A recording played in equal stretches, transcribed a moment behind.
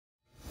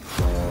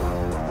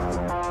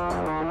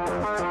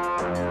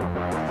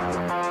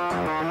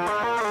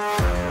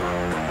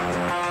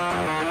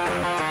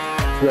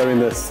We are in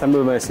the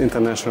Semmelweis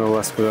International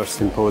Vascular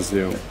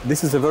Symposium.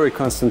 This is a very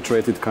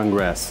concentrated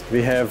congress.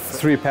 We have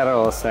 3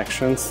 parallel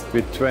sections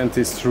with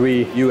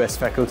 23 US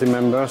faculty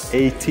members,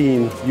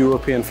 18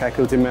 European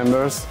faculty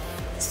members,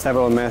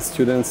 several math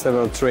students,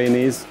 several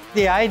trainees.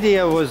 The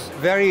idea was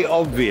very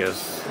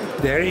obvious.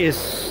 There is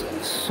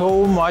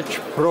so much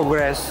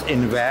progress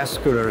in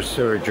vascular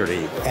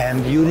surgery,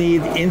 and you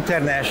need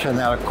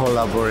international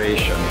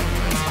collaboration.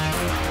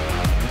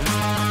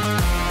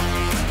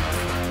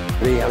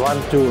 We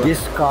want to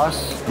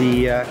discuss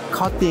the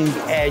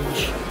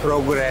cutting-edge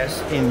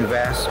progress in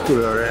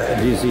vascular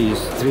disease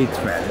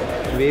treatment.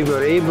 We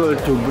were able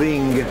to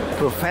bring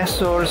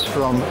professors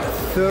from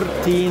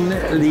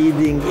 13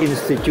 leading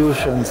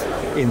institutions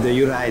in the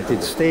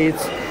United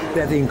States.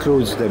 That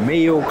includes the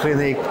Mayo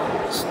Clinic,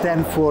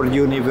 Stanford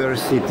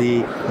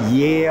University,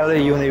 Yale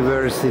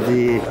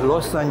University,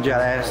 Los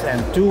Angeles,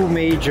 and 2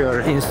 major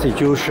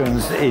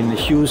institutions in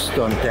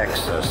Houston,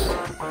 Texas.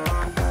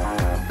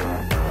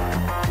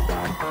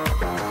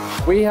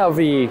 We have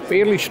a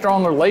fairly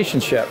strong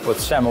relationship with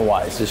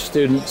Semmelweis, the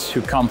students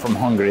who come from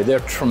Hungary. They're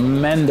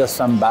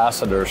tremendous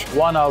ambassadors.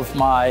 One of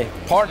my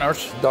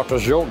partners, Dr.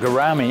 Zsolt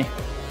Garami,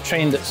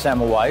 trained at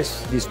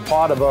Semmelweis. He's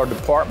part of our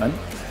department.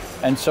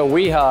 And so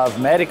we have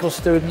medical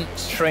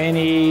students,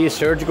 trainees,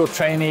 surgical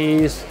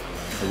trainees,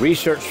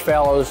 research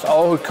fellows,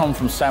 all who come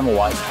from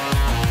Semmelweis.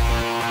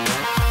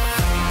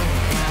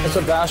 As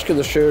a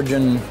vascular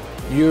surgeon,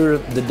 you're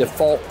the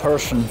default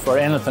person for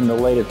anything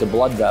related to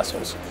blood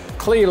vessels.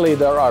 Clearly,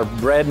 there are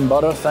bread and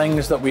butter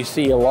things that we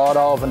see a lot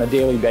of on a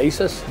daily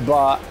basis,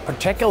 but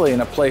particularly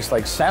in a place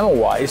like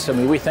Semmelweis, I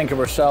mean, we think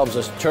of ourselves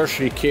as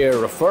tertiary care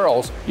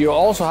referrals. You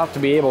also have to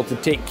be able to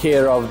take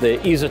care of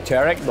the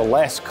esoteric, the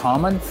less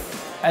common.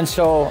 And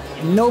so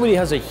nobody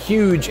has a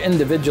huge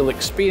individual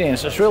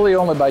experience. It's really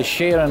only by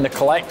sharing the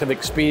collective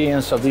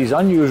experience of these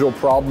unusual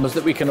problems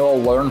that we can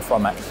all learn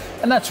from it.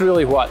 And that's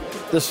really what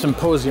this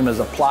symposium is,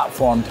 a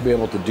platform to be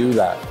able to do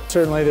that.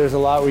 Certainly there's a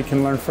lot we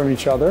can learn from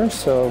each other,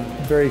 so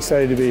very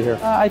excited to be here.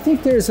 I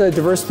think there's a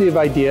diversity of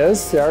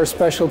ideas. Our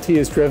specialty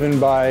is driven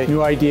by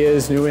new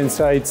ideas, new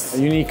insights,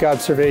 unique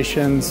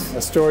observations,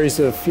 stories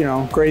of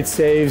great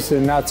saves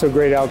and not so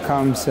great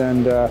outcomes,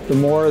 and the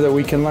more that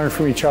we can learn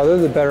from each other,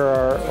 the better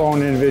our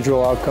own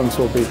individual outcomes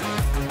will be.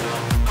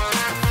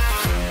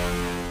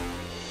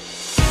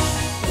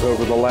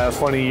 Over the last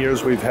 20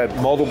 years, we've had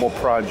multiple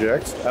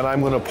projects, and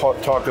I'm going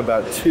to talk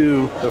about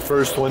 2. The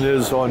first one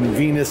is on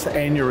venous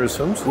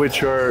aneurysms,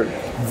 which are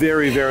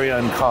very, very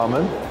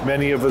uncommon.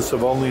 Many of us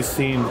have only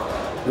seen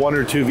 1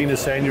 or 2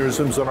 venous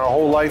aneurysms in our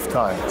whole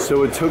lifetime.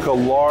 So it took a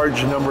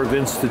large number of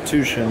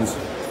institutions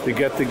to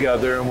get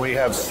together, and we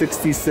have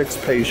 66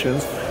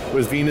 patients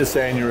with venous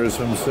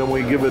aneurysms, and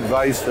we give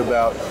advice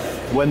about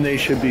when they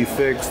should be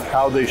fixed,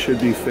 how they should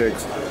be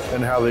fixed,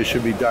 and how they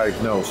should be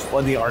diagnosed.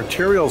 On the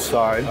arterial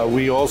side,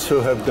 we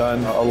also have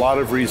done a lot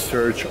of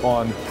research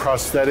on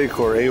prosthetic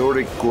or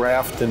aortic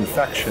graft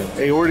infection.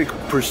 Aortic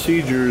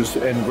procedures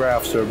and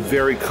grafts are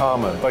very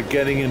common, but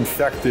getting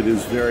infected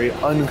is very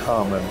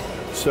uncommon.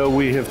 So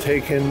we have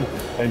taken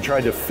and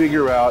tried to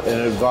figure out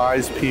and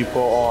advise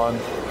people on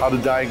how to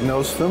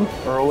diagnose them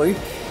early,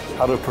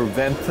 how to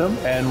prevent them,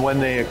 and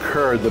when they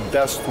occur, the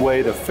best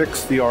way to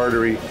fix the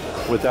artery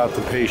without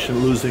the patient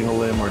losing a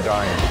limb or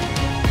dying.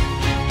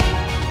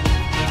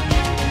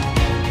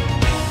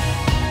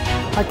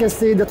 I can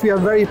say that we are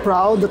very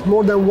proud that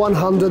more than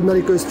 100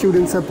 medical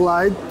students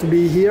applied to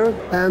be here,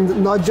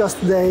 and not just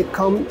they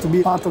come to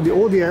be part of the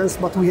audience,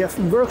 but we have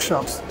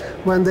workshops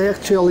when they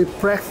actually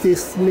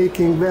practice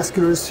making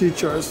vascular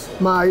sutures.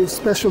 My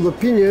special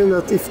opinion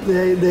that if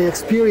they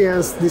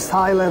experience this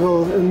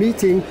high-level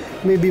meeting,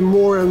 maybe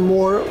more and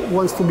more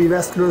wants to be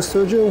vascular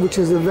surgeon, which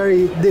is a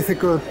very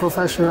difficult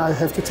profession, I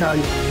have to tell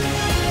you.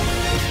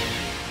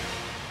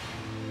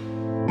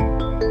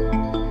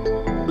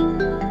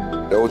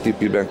 The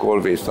OTP Bank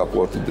always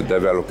supported the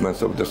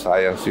developments of the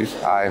sciences.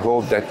 I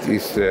hope that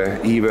these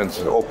events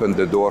open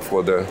the door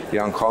for the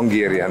young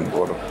Hungarian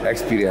or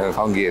experienced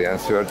Hungarian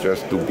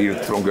surgeons to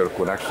build stronger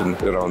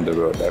connections around the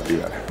world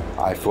everywhere.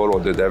 I follow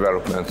the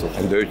developments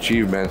and the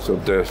achievements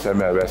of the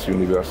Semmelweis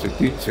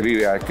University. It's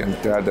really, I can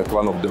tell that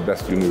one of the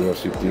best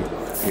universities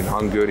in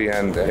Hungary,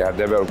 and they are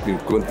developing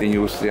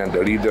continuously, and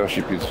the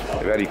leadership is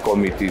very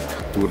committed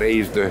to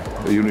raise the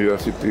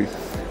university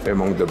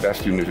among the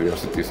best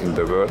universities in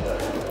the world.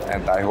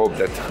 And I hope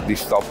that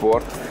this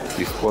support,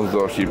 this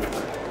sponsorship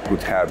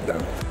could help them.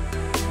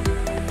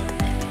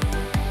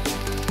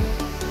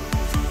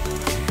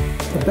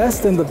 The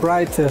best and the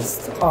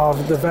brightest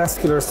of the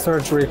vascular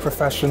surgery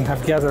profession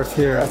have gathered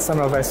here at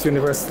Semmelweis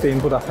University in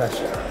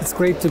Budapest. It's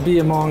great to be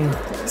among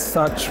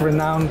such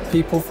renowned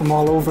people from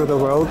all over the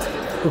world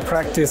who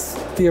practice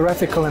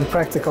theoretical and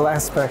practical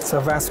aspects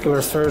of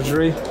vascular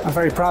surgery. I'm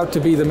very proud to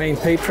be the main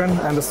patron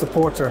and a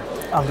supporter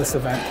of this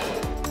event.